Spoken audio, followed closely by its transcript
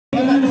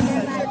Ito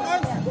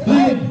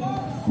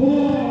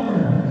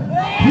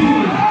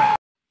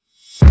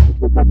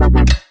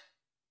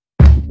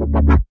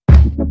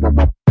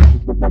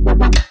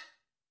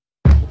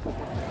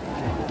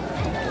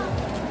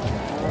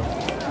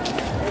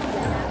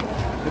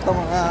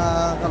mga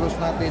kalos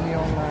natin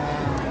yung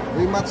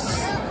rematch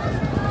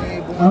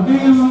ni Bungan.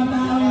 Okay, yung mga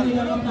tao hindi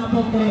na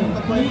magtapok din.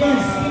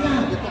 Yes,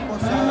 sina.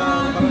 Para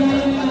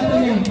matigayan nila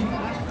natin eh.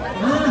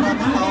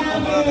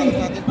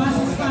 Okay, pass.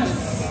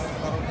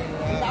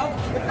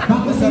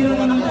 Pakasiro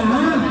naman ka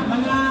ha,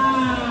 mga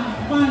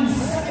fans.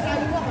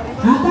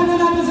 Hatag na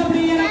natin sa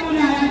player ang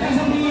mula. Hatag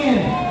sa player.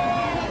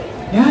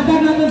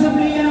 Hatag natin sa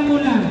player ang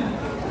mula.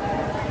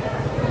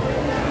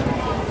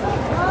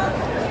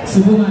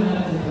 Subukan na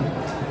natin ito.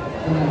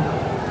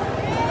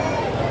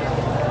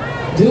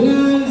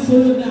 Diongal,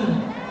 sulod na.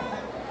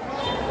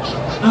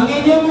 Ang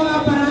inyong mga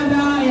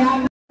parada, yan.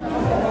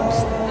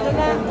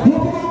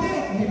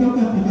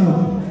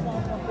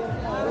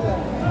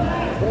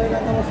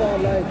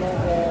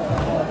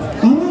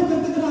 Awal kang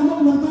taga-ramok,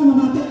 wala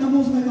mamatik ka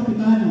mo sa may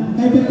kapitan.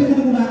 Kaya pwede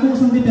ka na ako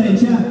sa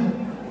diferensya.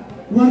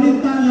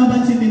 40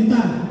 laban 70.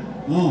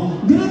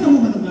 Oh, ganun mo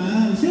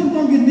matagal. Siyempre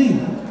ang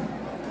gindi.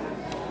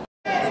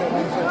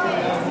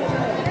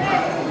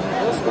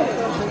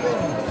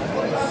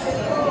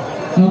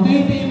 Okay,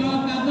 time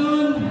out na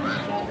doon.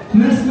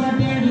 First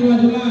quarter,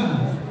 2-2.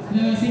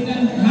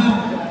 Second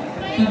half,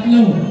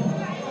 3.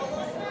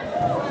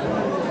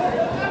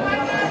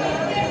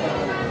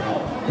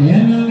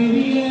 Ayan mga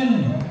kaibigan.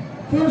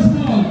 First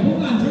ball,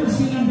 Bungan,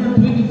 jersey number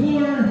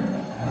 24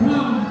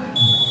 from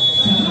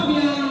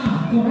Sarabia,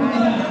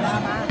 Corona.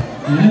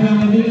 Ayan mga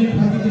kaibigan,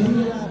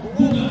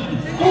 Bungan.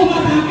 Oh,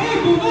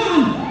 matake, Bungan!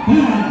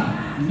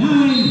 10,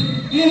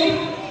 9,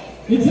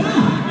 8. It's a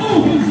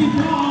offensive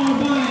foul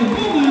by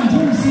Bungan,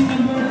 jersey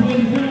number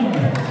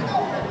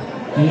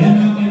 24. Ayan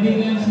mga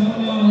kaibigan, shout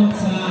out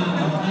sa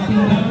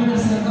ating lovers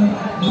sa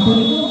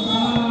Napolito,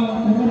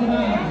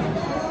 Corona.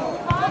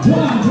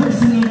 Bungan,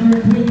 jersey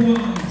number 21.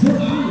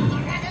 Bungan.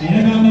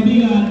 Ayan mga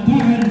kaibigan,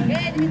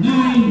 10, 9,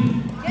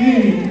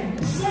 8,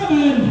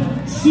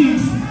 7,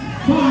 6,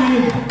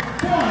 5,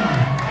 4,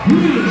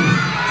 3,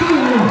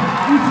 2.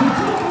 It's a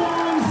 2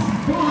 points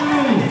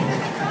by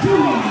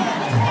Bungan.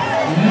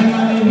 Ayan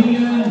mga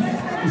kaibigan,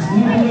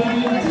 score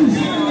namin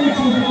 2-0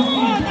 to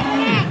Bungan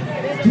by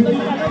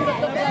Bungan.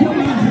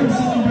 Bungan,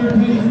 jersey number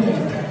 24.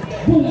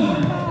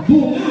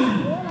 Bungan.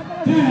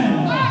 10,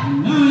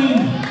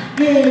 9,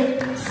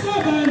 8,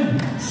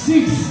 7,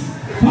 6,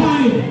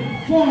 5,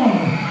 4,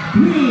 3,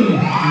 1.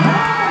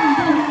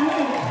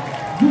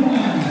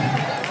 Bungan.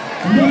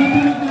 Hindi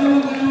na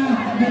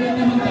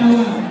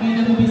magtawag. Kaya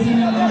natubisa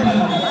na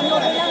laban.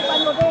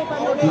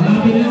 Mga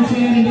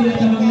pinanser, hindi na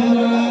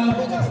magtawag.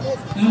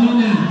 Tama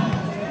na.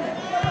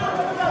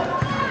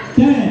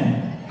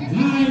 10,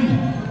 9,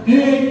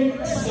 8,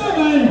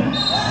 7,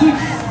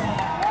 6,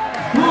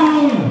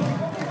 5.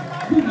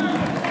 Bungan.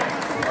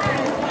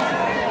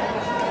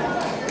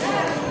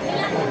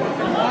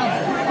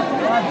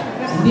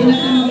 Hindi na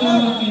ito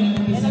mag-awak kaya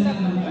nag-umpisa na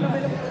lang.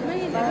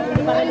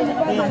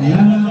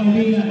 Ayan mga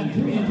kaibigan,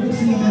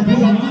 jersey number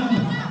 21.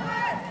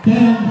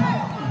 10,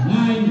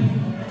 9,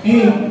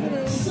 8,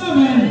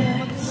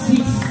 7,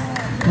 6,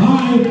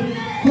 5,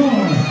 4,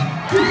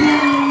 2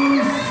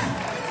 points.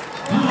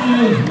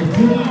 5,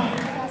 2.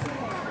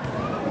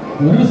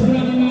 Oras po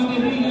natin mga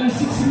kaibigan,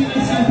 6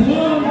 minutes and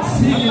 1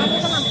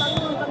 seconds.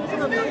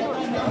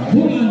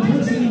 Bungan,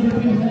 jersey number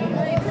 24.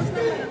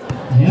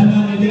 Ayan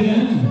mga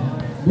kaibigan,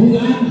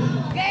 Bungan.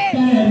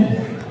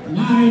 10,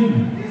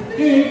 9,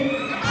 8,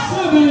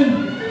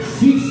 7,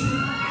 6,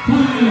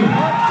 5,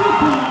 2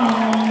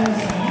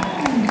 points.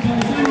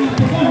 Pagkasan na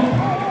po po.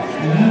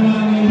 Ayan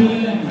mga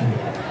kaibigan.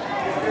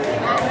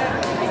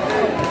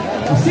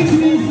 6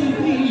 minutes and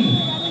 3.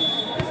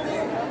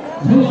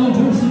 Bungan,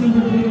 jersey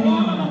number 21.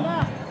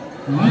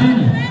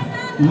 Ayan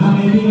mga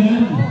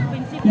kaibigan.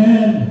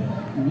 10,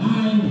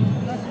 9,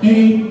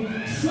 8,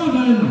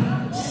 7,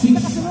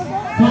 6,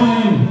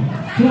 5,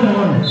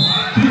 4,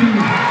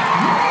 3.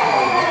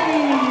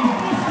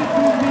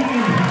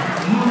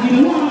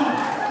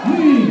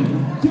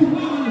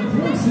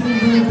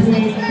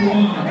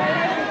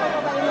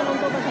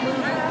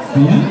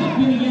 Kaya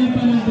binigyan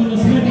pa ng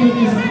bonus ready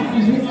is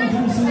Bungan,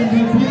 jersey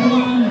number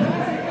 21.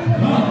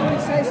 Baka.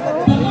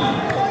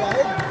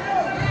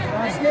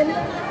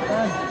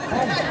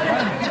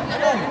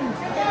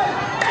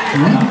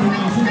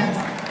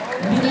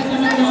 Hindi na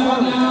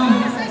tinagawag na.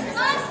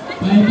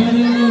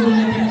 Paibali mo,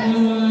 hindi na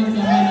tinagawag.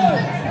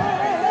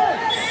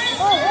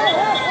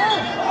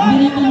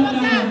 Hindi na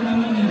tinagawag.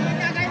 Tama na.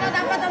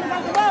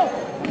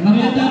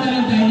 Maglata na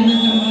lang tayo, hindi na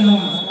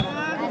tinagawag.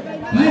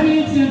 5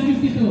 minutes and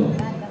 52.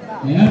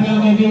 Ayan mga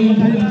kaibigan,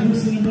 Bungan,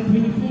 jersey number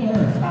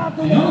 24.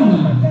 Ayan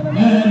na.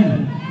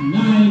 10,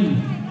 9,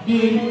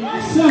 8,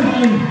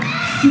 7,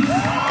 6,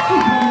 2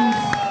 points.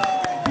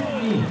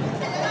 5,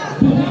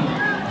 Bungan.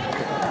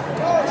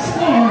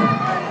 Score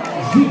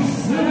 6,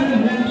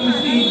 7,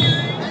 1, 8.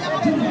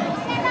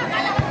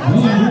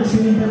 Bungan, jersey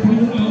number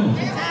 21.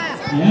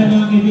 Ayan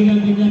mga kaibigan,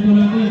 tignan po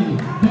natin.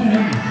 10,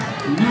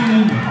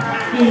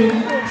 8,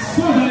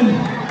 7,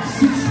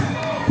 6,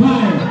 5,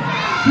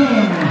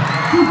 4,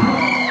 2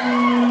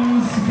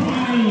 points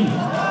by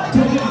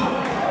Diongal.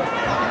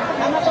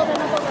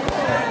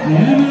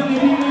 Ayan mga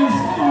kaibigan,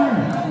 score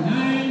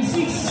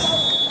 9-6.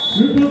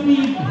 Triple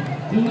lead,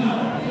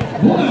 Diongal.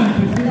 Bungan,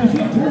 50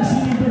 shot, jersey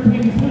number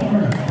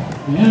 24.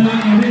 Ayan mga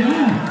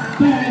kaibigan,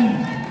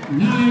 10,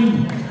 9,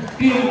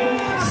 8,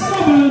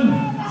 7,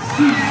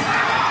 6,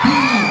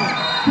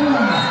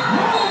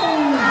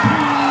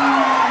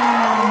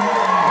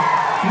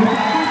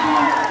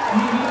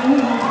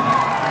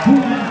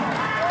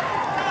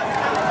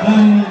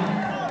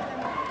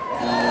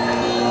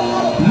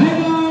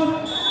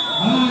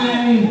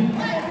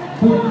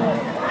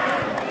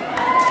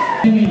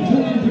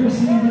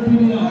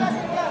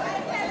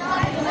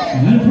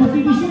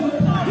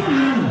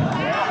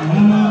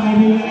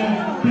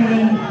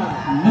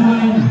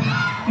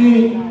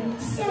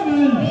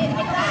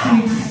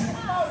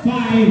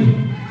 5,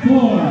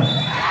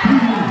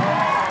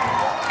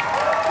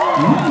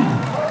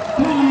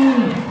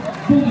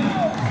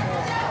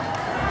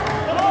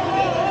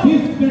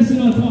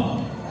 personal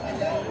foul.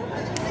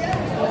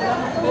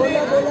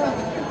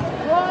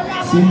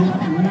 So,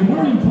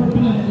 rewarding for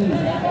penalty.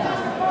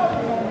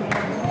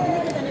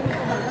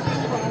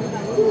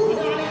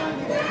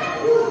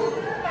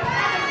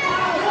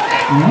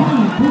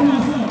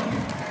 Pumasok.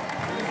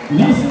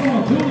 Last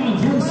ball, Diongal,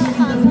 jersey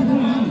number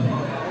 51.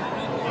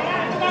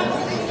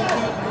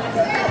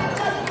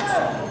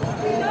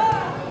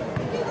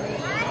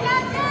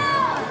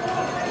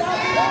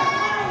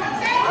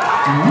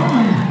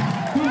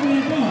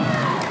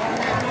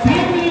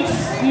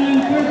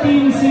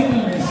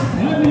 Seconds.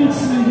 5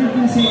 minutes and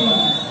 13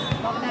 seconds.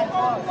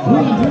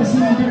 Bungan, jersey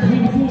number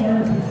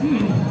 24,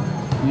 15.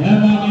 Ayan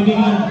mga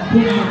kaibigan,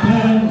 Bungan,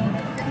 10,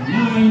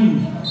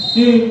 9,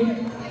 8,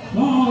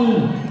 foul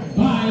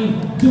by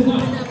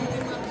Diongal.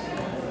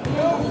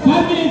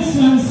 5 minutes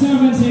and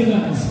 7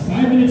 seconds.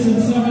 5 minutes and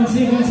 7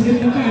 seconds in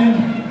the time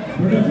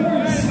for the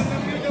first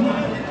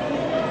half.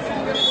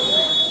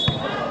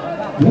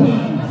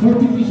 Bungan,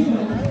 40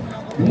 shot.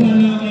 Bungan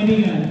mga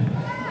kaibigan,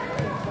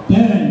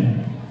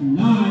 10,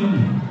 9,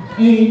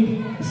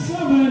 8,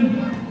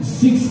 7,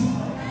 6,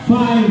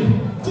 5,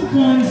 2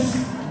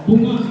 points,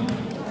 Bungan.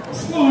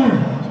 Score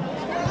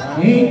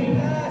 8,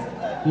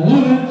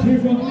 11, 3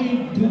 from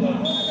 8, Diongal.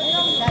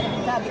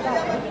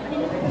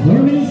 4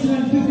 minutes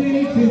and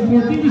 58,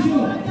 14 to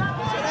shoot.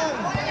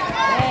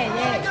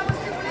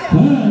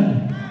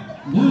 10,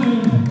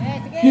 9,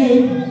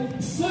 8,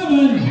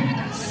 7,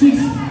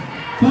 6,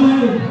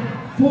 5,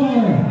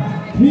 4,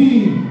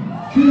 3,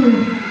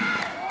 2,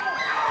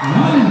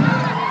 1.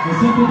 The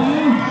second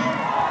time,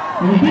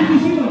 for big to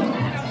shoot.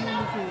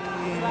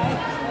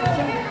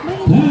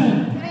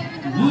 10,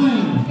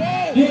 9,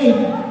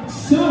 8,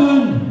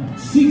 7,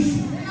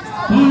 6,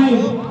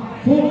 5,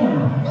 4,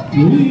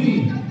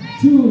 3,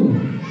 2,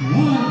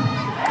 1.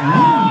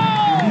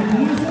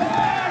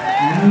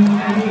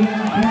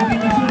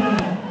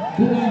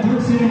 Bungan,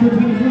 jersey number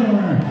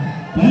 24.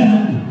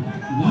 10,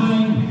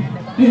 9,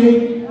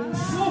 8,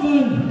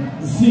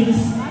 7, 6,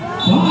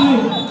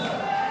 5,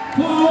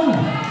 4,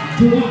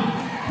 Diongal.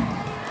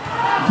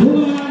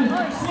 Bungan,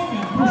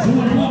 second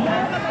personal foul.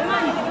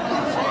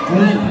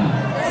 Wala pa.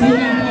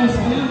 Second pass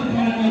pa lang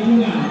para kay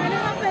Diongal.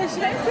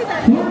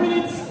 4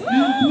 minutes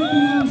and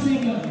 21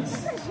 seconds.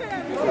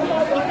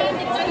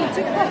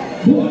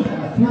 Bungan,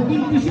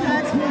 14 to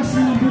shot,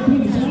 jersey number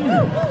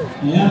 24.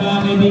 Ayan mga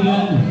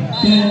kaibigan,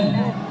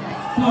 10,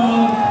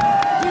 foul,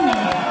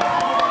 Diongal.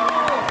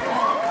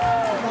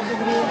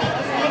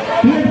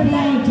 Third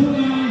foul,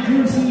 Diongal,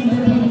 jersey number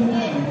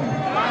 21.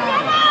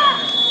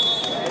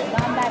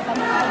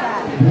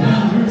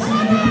 Bungan, jersey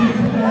number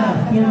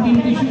 24,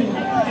 14 to shoot.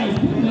 Ay,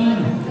 Bungan.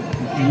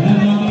 Ayan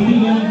mga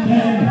kaibigan,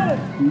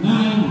 10,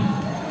 9,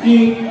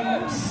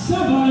 8,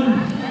 7,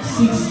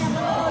 6,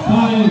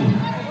 5,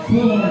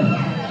 4,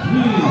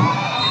 3,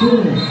 2,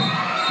 1.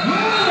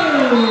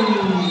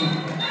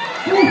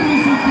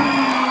 Offensive foul.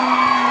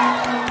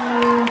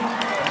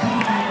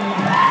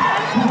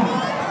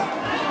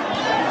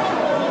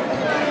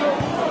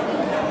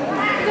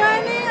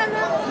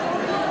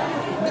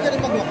 Hindi ka rin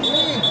mag-block mo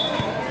eh.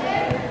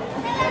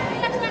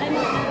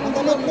 Ang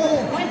talog mo.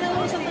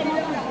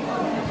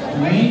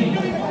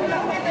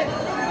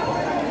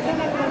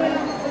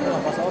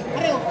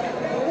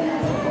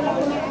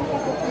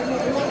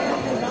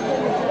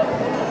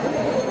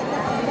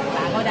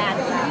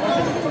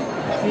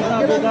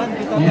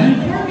 Okay. And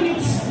 4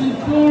 minutes and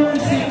 4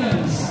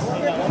 seconds.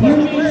 4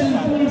 minutes and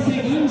 4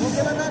 seconds.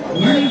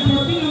 Warning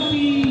for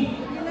penalty.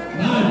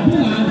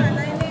 Bungan.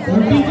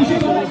 14 to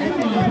shoot.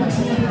 Bungan.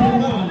 Jersey number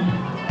 21.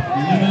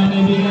 Ayan mga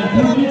kaibigan.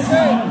 4 minutes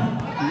now.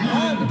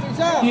 9,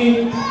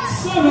 8,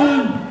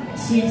 7,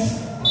 6,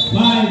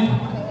 5.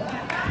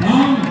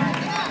 Down.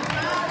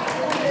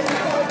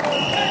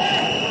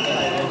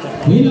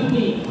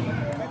 Penalty.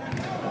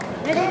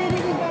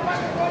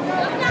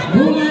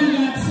 Bungan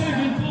got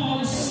 7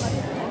 fouls.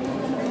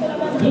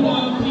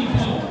 Diongal 3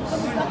 fouls.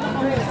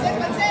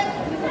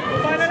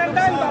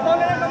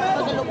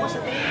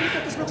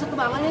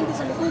 Bungan hindi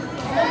sa likod.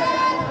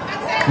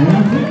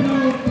 Walang free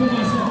throw,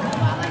 pumasok.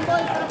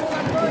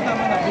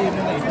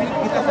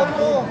 Kita sa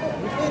to.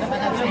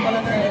 Napanagsyon pala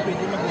na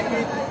pwede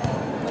mag-likit.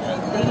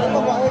 Hindi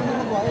magwain,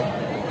 hindi magwain.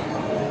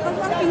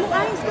 Pag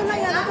ayos ko na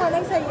yan, ako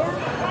lang sa'yo.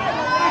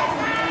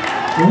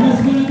 Oras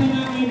ko natin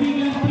mga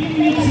kaibigan, 3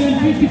 minutes and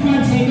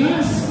 55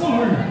 seconds.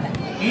 Score,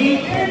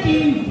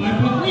 8-13,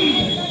 5-point lead.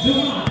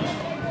 Bungan.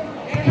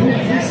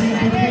 Bungan versus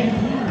number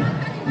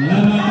 24.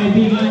 Ayan mga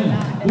kaibigan,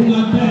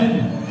 Bungan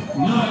 10,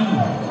 9,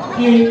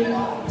 8,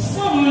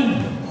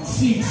 7,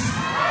 6,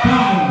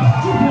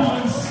 5, 2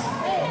 points.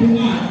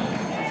 Bungan.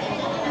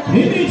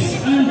 3 minutes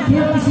and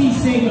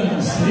 46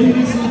 seconds. 3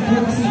 minutes and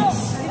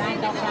 46.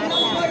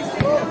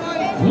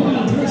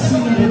 Bungan versus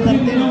number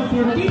 21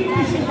 for team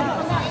position.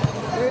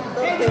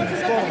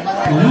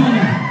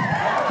 9,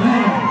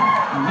 10,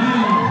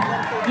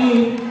 9,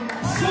 8,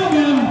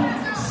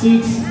 7,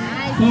 6,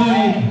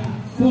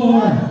 5,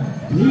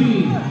 4,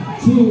 3,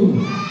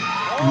 2,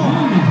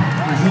 1.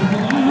 Isang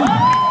pangalawa.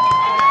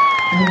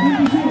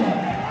 Team position.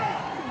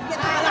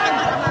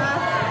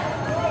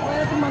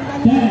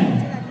 10,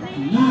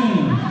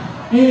 9,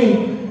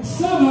 8,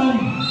 7,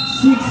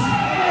 6.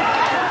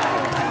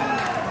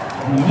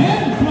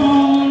 And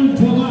from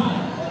Bungan.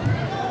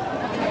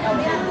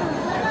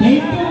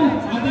 Take 2.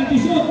 Attempt to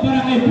shoot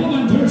para kay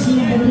Bungan jersey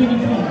number 24.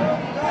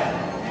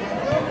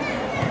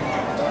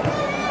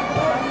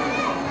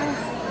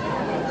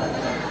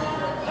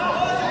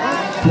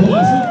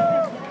 Pumasok.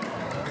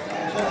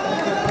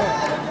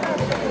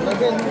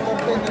 Lagyan yung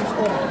captain yung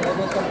score.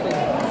 Lagyan captain.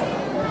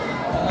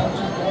 Announce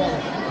yung Bungan.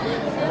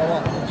 Dalawa.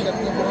 Check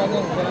yung Bungan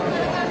yung captain.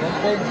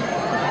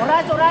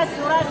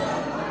 Oras.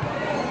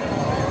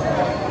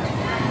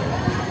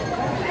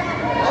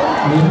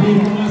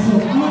 Hindi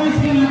pumasok. Oras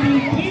ka natin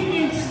 3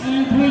 minutes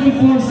and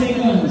 24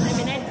 seconds.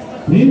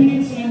 3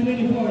 minutes and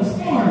 24.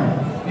 Score,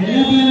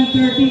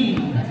 11-13.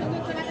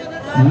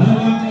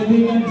 Mga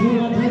kaibigan,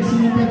 Diongal jersey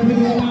number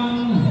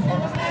 21.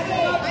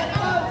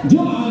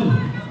 Diongal.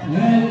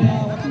 And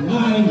 9,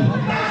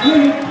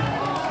 8,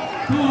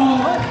 4,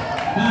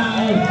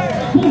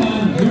 5.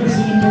 Bungan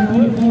jersey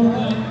number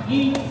 24 and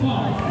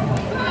 8-5.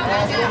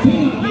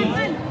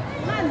 Philippines.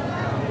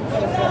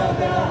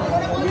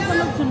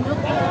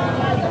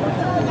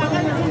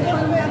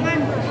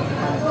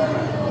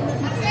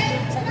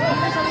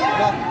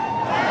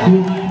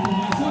 Tupi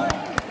pumasok.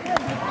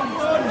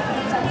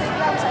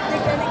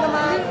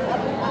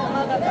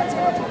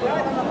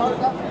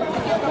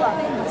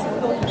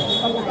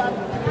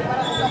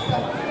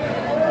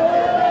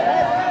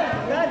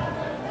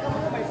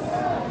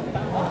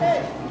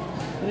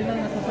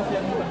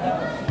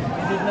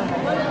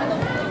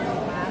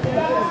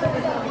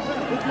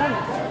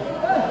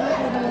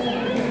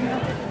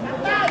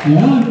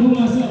 Yan,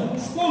 pumasok.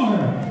 Score,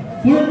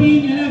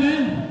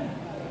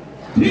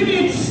 14-11. 3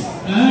 minutes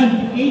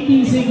and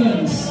 18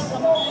 seconds.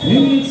 3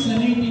 minutes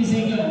and 18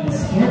 seconds.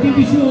 40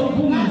 to shoot.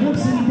 Bungan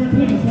jersey number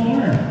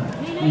 24.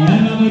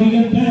 Ayan mga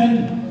kaibigan,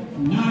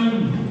 10,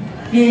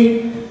 9,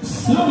 8,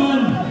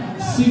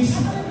 7, 6,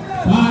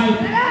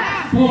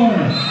 5, 4,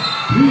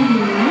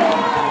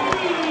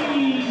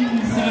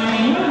 3,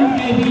 sayang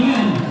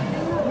kaibigan.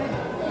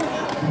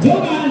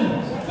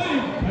 Diongal,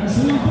 5,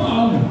 personal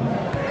foul.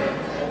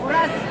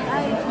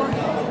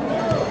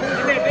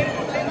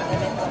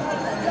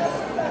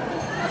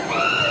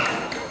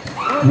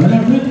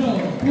 Walang free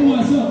throw,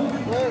 pumasok.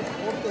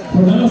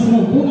 For the last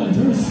row, Bungan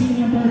jersey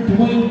number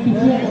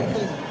 24.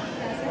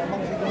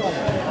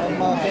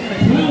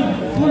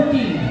 12-14.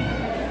 14.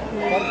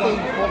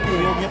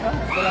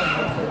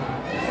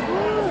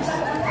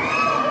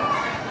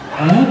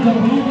 At the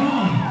Bunga,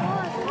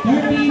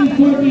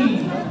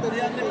 13-14.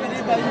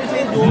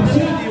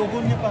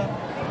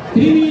 3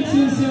 minutes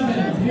and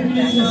 7. 3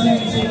 minutes and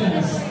 7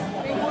 seconds.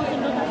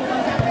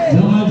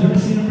 Diongal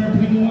jersey number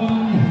 21.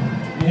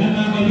 Ayan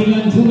mga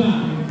kaibigan,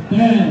 Bungan.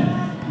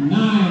 10,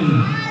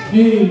 9,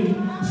 8,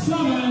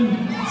 7,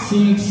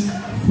 6,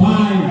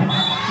 5,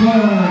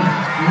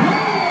 4,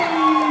 1.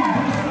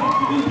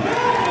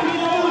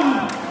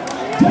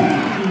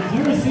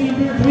 Jersey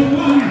number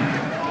 21.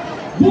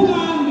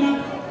 Bungan got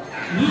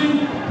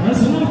 9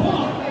 personal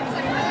foul.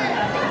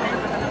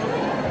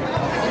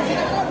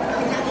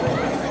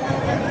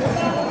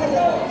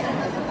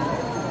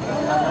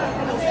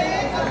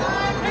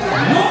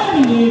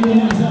 Hindi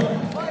pumasok.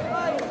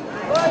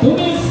 2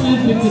 minutes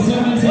and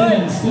 57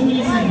 seconds. 2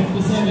 minutes and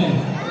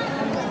 57.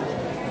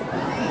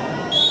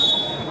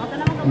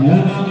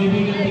 Ayan mga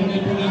kaibigan, tingnan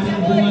po natin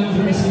Bungan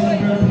jersey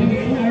number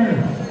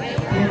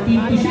 24.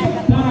 14 to shoot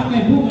para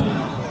kay Bungan.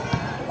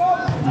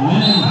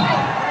 Ayan.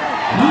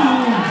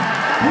 Foul.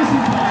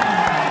 Personal foul.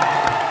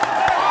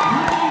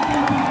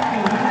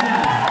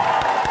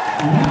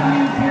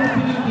 Running for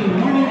penalty.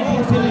 2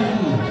 minutes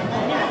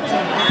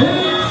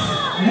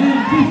and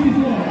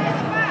 54.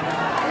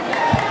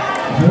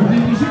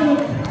 Jordan to shoot.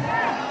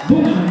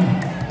 Bungan.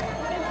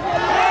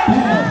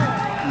 10,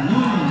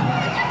 9,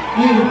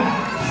 8,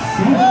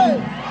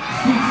 7,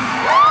 6,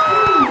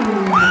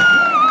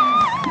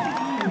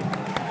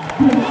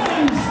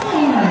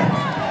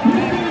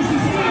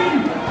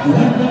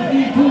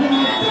 1:22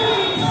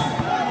 minutes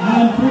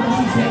and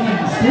 46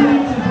 seconds. 2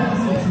 minutes and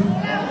 46.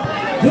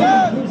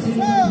 Joel Jersey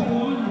number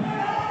 21.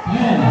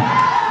 10,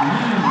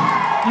 9,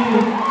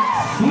 8,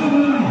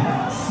 7,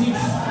 6,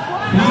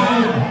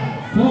 5,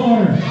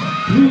 4,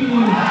 3,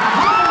 2.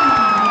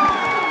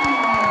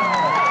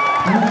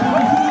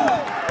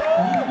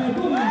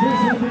 Bungan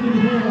Jersey number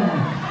 24.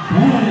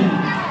 10,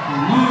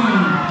 9,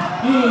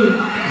 8,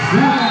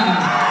 7.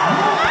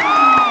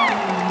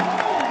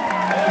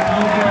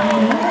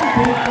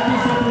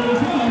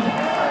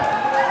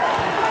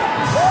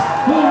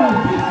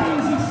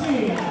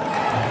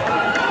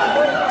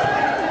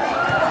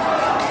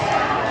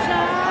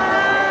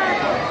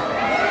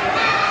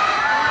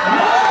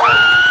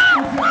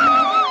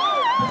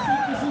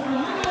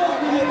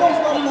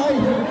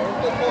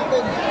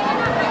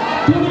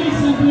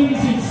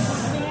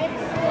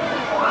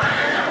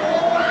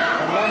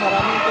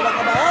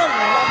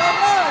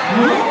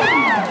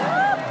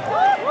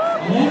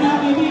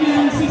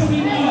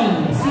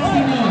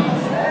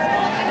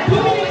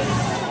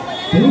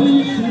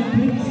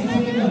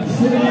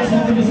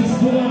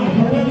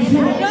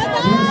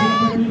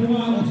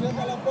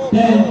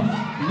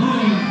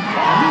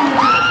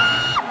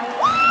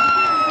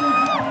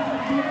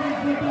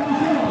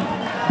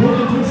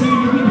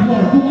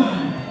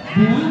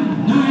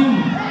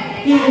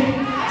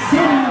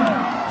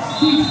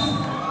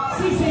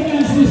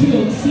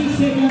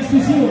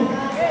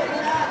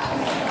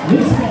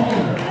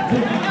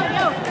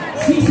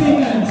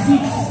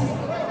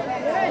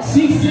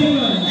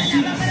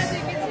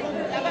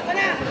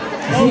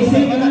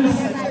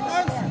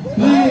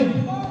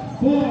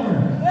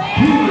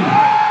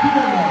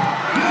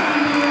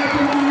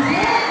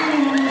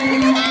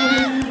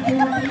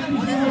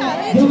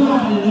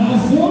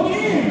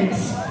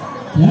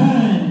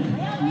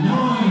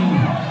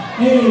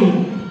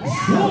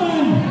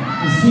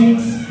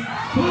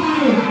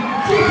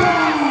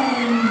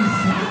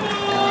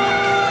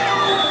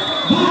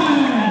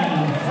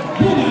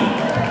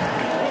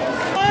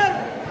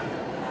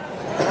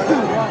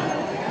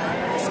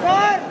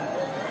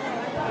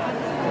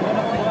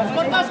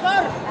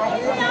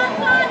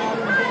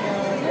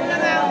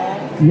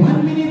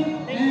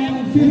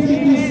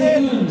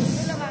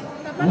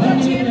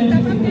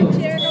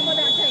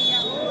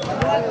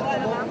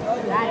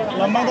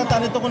 Lamang na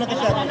tanito ko na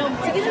kasyat. 10,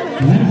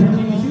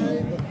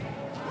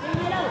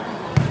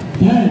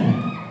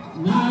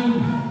 9,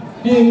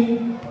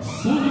 8,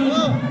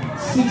 7,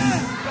 6,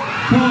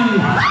 5.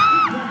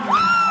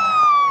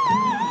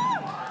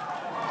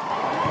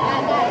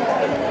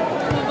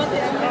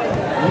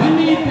 1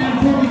 minute and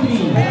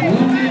 43.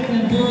 1 minute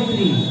and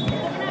 43.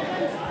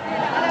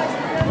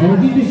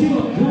 40 to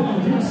shoot. Joel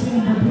Jersey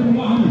number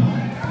 21.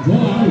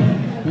 Joel.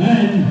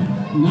 10,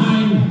 9,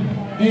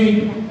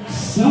 8,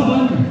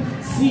 7,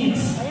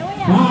 6,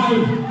 5,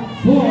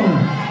 4,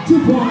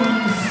 2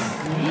 points.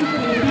 And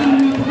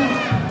palitan mo ito.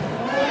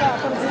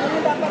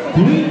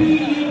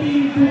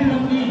 20-18 to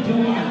complete,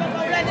 Joel.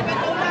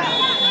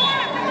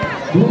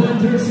 Joel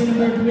Jersey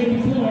number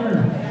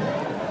 24.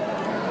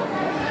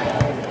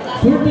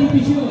 14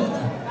 to shoot.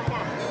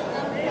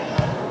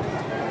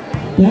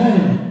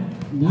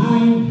 10,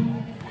 9,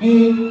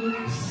 8,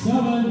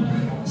 7,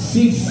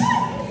 6,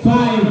 5,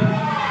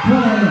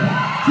 4,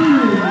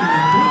 2,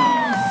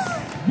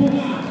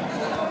 Bungan.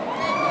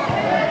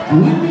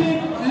 1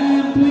 minute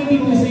and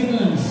 22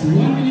 seconds.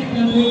 1 minute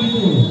and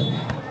 22.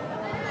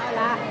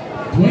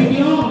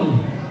 20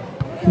 all.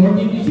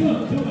 14 to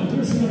shoot. Joel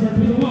Jersey number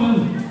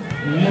 21.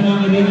 Ayan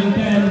ang ibigang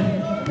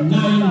 10,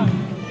 9,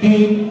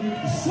 8,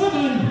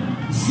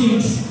 7,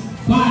 6,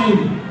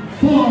 5,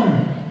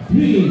 4,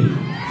 3,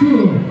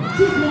 2,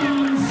 2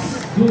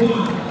 points.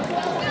 Bungan.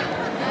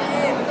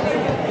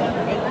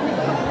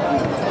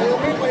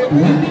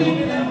 1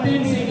 minute and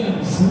 10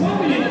 seconds. 1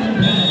 minute and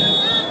 10.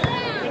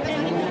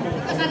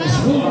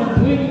 Score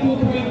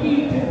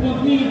 22-20 to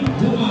complete.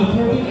 Joel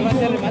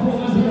 14-4.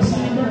 Bungan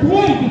Jersey number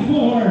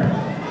 24.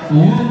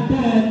 And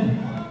 10,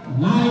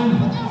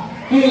 9,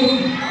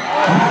 8.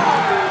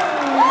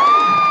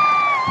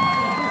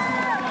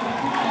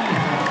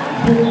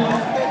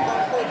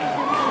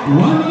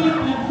 1 minute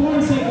and 4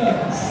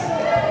 seconds.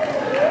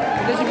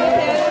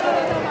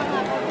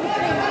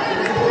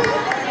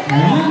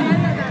 Ayan.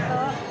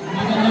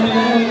 Magandang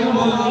laro ito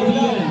mga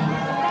kaibigan.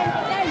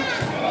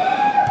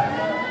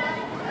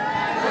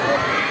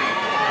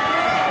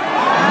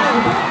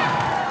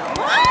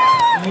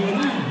 Ayan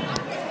na.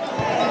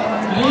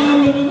 Ayaw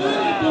mo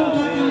naman itong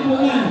batang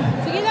Bungan.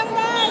 Sige lang,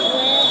 Dan.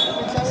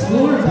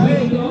 Score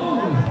 20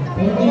 all.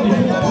 14 to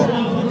shoot.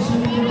 Joel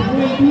Jersey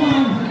number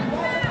 21.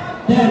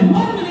 Then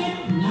 1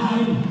 minute,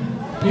 9,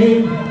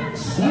 8,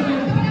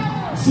 7,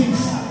 6,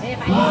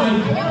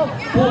 5,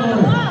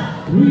 4,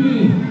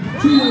 3,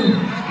 2,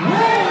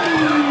 1.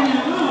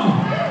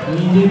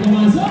 Hindi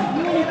pumasok.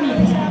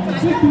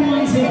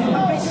 51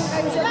 seconds.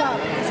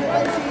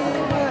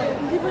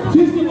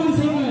 51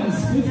 seconds.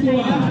 51.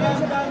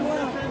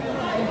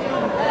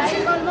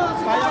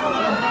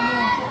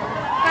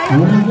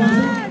 Walang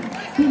pasok.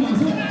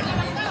 Pumasok.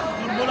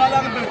 Wala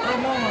lang ang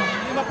promo.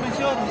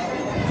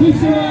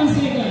 51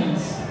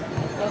 seconds.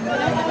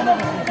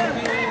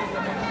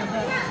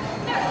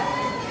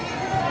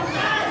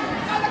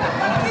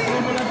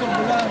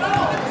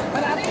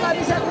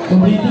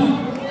 Kompleto?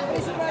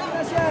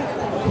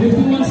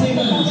 51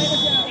 seconds.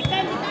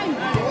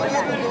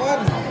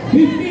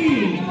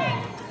 50.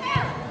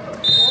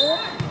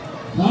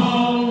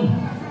 Foul.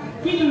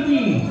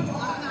 Penalty.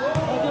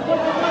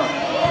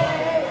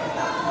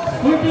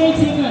 48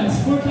 seconds.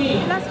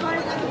 48.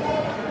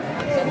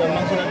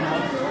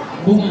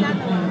 Bungan.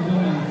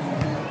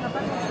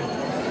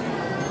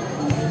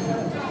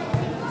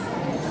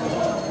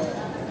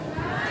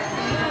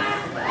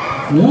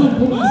 Yun,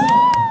 pumasok.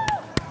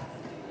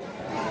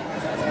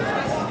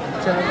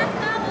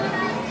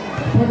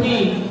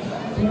 48.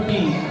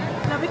 48.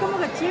 Sabi ko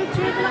mag-cheer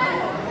ka lang.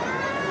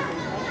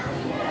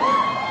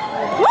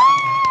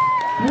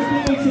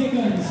 48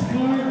 seconds.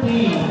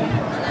 40.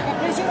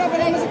 Pressure na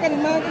pala sa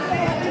kanina.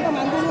 Kita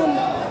mando nun.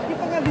 Di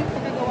pa nga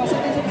pagkagawa sa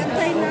atin sa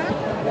pantay na.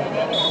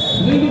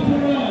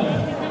 24 all.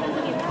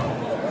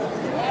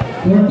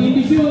 14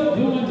 to shoot.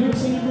 Joan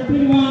jersey number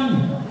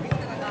 21.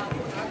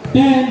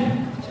 10,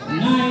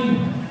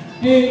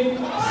 9, 8,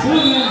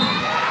 7.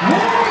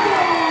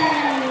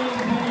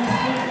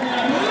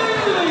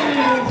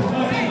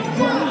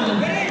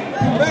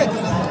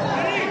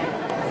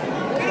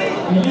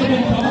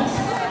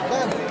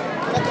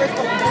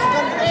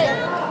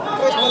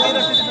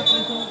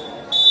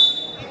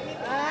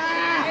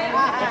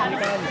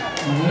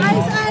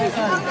 Ice!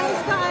 Ang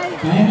ice ka,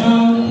 ice! Time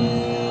out.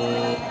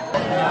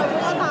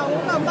 Ang tao,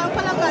 kambang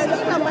palang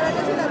gano'n. Kambang na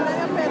kasi nanda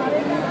yung pera.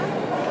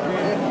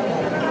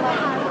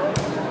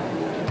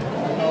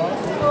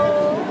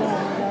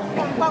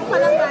 Kambang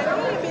palang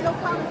gano'n. Bilog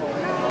pang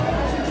muna.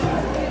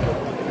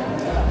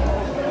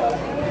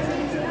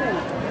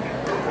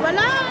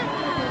 Wala!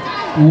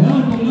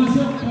 Ayan,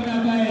 pumasok para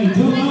kay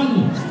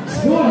Joan.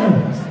 Score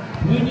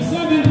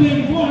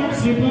 27-24.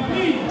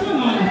 Sipapit,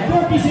 Joan,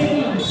 40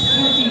 seconds.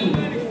 40.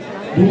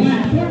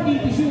 Bungan,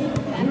 14 to shoot.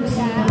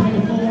 Jersey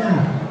number 24.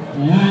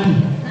 Ayan,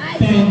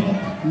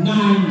 10, 9,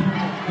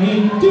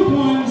 8, 2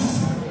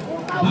 points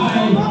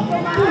by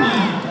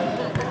Bungan.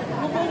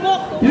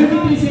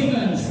 33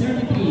 seconds.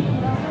 33.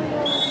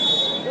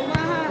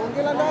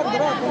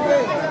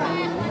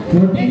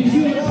 14 to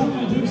shoot.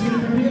 Joan, jersey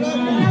number 21.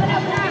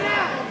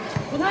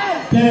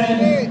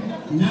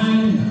 10,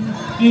 9,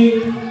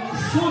 8,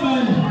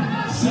 7,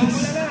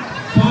 6,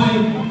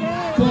 5,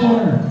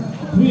 4,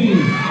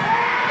 3,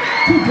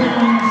 2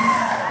 points.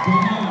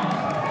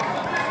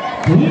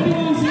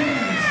 21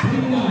 seconds.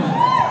 21.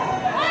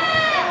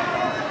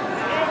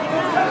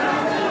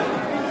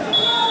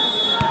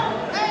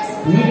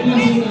 21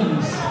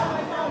 seconds.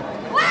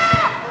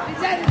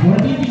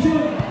 14 to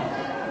shoot.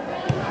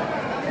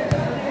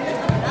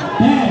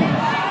 10,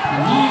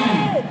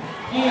 9,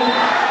 8,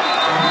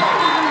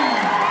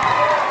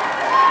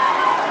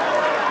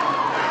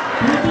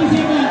 14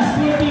 seconds,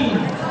 14.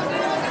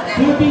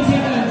 14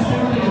 seconds,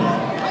 14.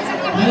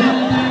 Ayan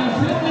na tayo,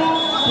 shot lang,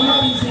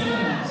 14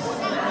 seconds.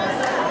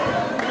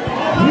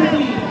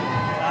 30.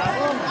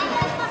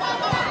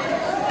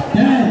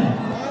 10,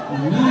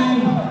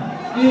 9,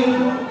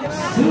 8,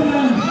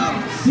 7,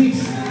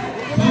 6,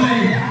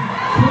 5,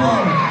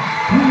 4,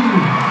 3.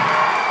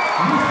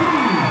 Last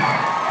 3.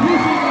 3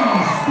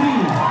 seconds,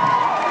 3.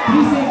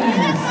 3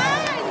 seconds.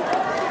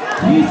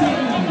 3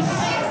 seconds.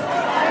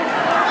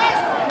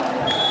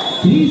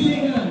 3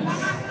 seconds.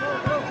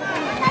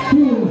 2,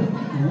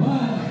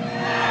 1.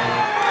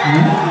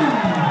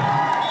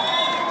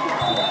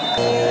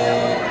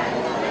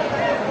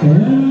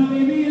 Wala mga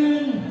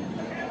kaibigan.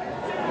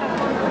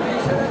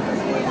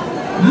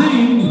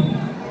 9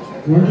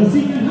 for the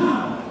second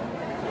half.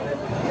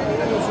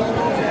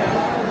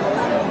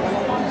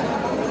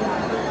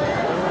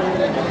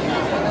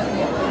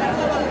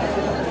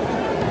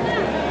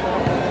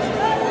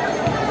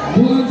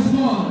 Bungan's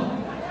ball.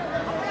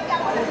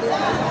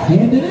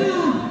 Ito na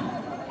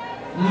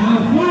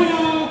ang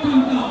final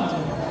countdown.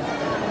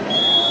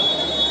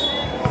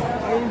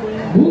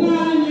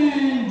 Bungan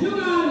and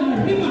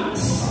Diongal Remax.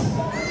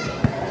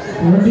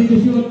 40 to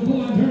shoot.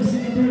 Bungan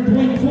jersey number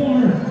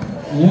 24.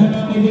 Ayan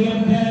mga kaibigan.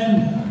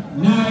 10,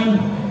 9,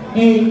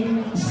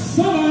 8,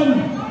 7,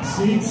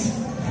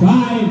 6,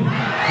 5,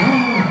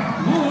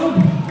 4, Nalog.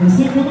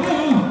 Reset ko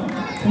kayo.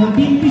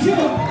 14 to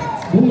shoot.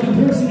 Bungan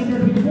jersey number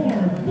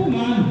 24.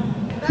 Bungan.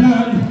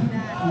 10,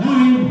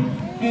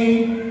 9,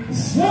 8,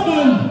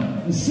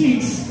 7,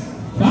 6,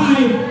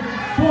 5,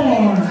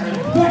 4,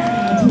 back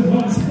to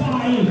once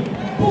by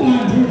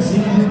Bungan jersey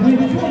number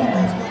 24.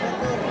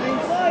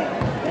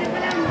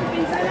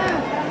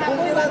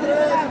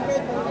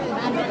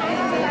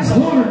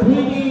 Score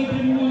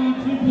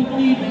 28-31, triple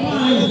lead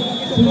by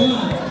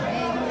Bungan.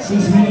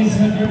 6 minutes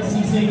and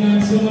 36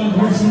 seconds. Bungan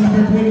jersey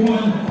number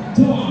 21.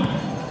 Bungan.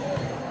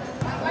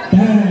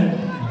 10,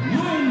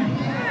 9,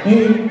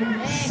 8,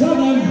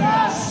 7,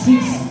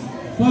 6,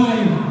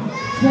 5,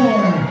 4,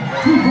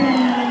 2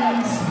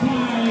 points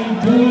by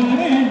Bungan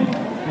again.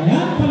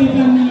 Ayan,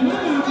 palitan na naman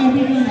mga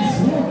kaibigan.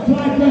 Score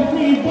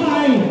 5.3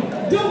 by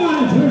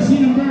Bungan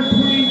jersey number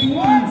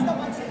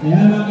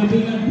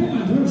kaibigan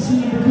Bungan,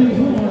 jersey number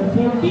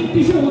 24, 14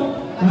 to shoot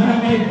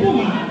para kay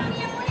Bungan.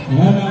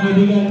 Ayan mga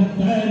kaibigan,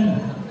 10,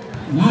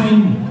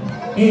 9,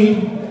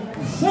 8,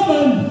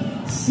 7,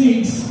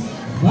 6,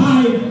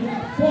 5,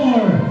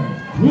 4,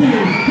 3,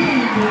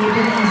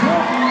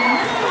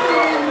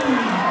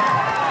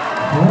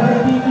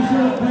 40 to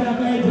shoot para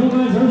kay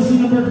Diongal, jersey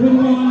number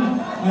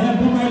 21. Ayan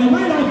po kay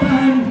Lamay,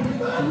 time,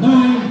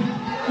 9,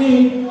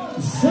 8,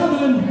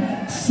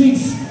 7,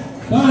 6,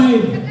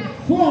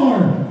 5,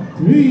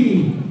 4,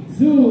 3,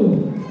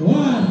 2, 1.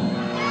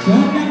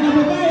 Shot na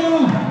po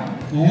tayo.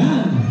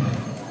 Ayan.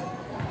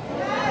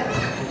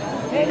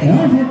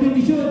 Ayan, 14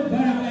 to shoot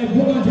para kay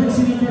Bungan,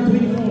 jersey number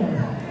 24.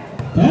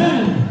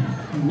 10,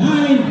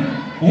 9,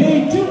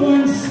 8, 2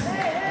 points.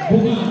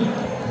 Bungan.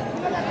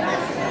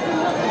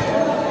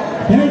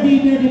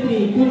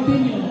 30-33,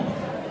 continue.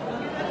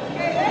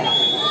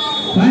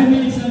 5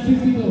 minutes and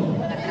 52.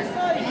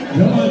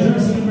 Diongal,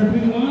 jersey number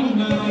 21.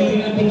 Mga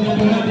kaibigan, tingnan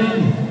po natin.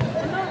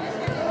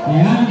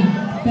 Ayan,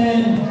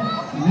 10,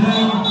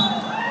 9,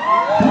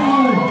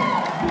 4,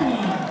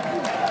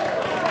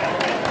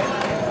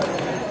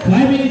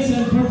 5 minutes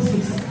and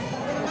 46.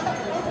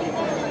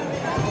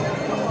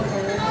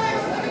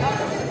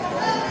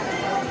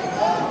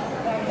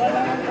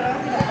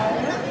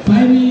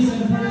 5 minutes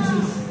and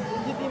 46.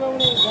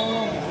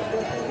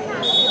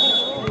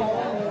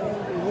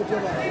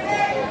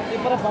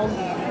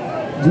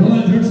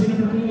 Diongal, jersey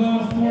number 2,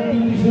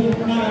 14 to shoot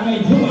para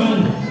kay Diongal.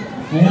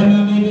 Ayan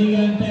mga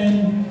kaibigan,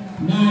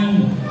 10,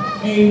 9,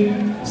 8,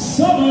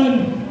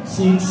 7,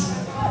 6,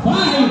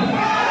 5.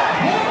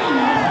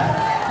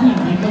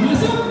 Hindi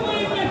pumasok.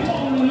 May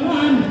phone na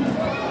naman.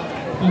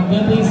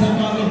 Pagdating sa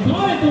pocket ko,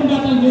 itong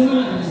batang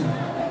Diongal.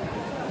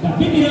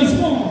 Napitilas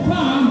mo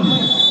from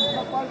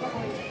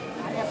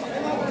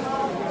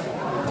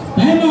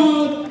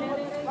timeout.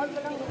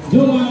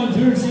 Diongal,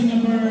 jersey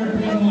number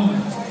 21.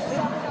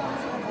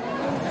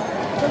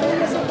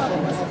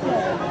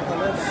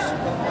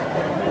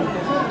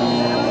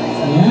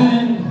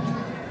 Ayan.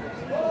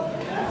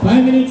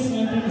 5 minutes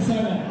and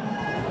 37.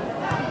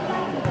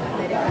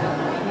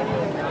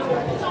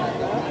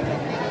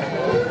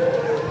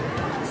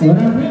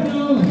 Sora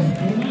Pedro,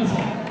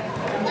 Pumasa.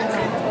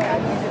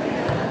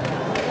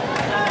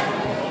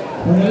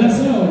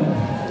 Relason.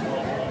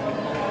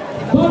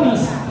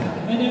 Bonus.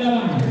 May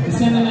dalawa.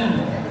 Isa na lang.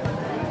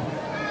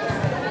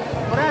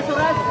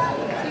 Suras.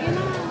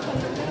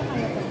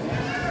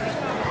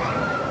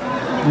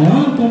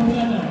 Ayan,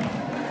 kompleto.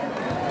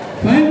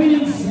 5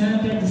 minutes and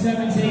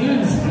 37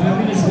 seconds. 5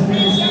 minutes and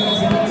 37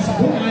 seconds.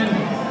 Bungan.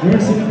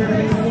 Jersey number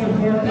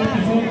 24,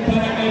 40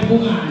 para kay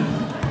Bungan.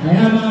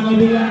 Kaya mga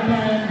kaibigan,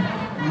 10,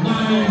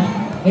 9,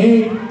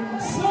 8,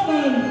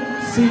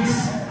 7,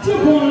 6, 2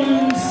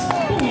 points.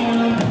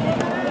 Bungan.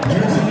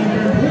 Jersey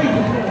number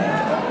 24.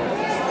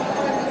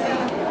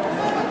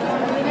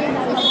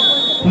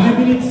 5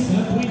 minutes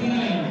and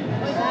 29.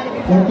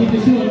 40 to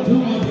shoot.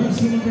 Diongal,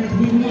 jersey number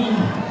 21.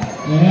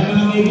 Kaya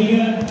mga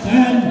kaibigan,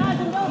 10,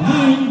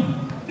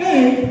 9,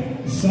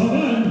 8,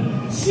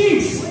 7,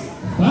 6,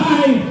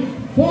 5,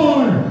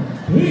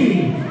 4,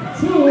 3,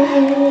 2,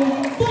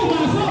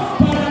 pumasok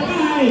para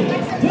kay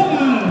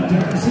Diongal,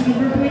 jersey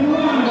number 21.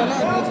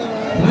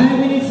 5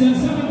 minutes and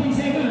 17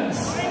 seconds.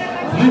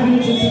 5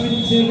 minutes and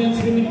 17 seconds.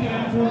 Remaining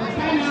time for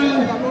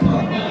final.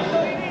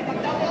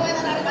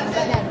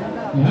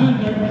 Yan,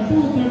 number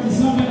 2,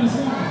 37 as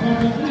well.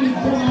 43,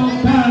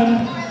 Diongal,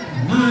 10,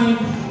 9,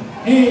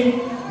 8,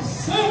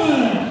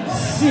 7,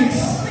 6,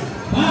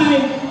 5,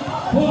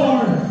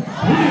 4,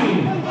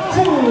 3,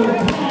 2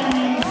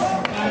 points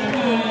para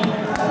kay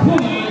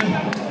Bungan,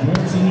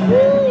 jersey number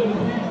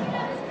 24.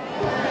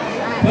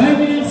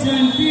 5 minutes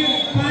and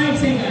 5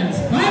 seconds.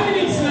 5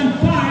 minutes and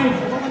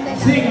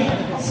 5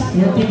 seconds.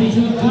 40 to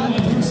shoot,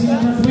 Diongal, jersey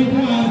number 21.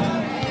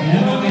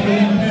 Kaya mga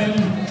kaibigan,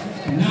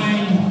 10,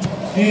 9,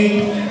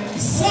 8,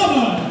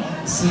 7,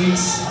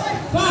 6,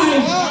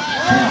 5,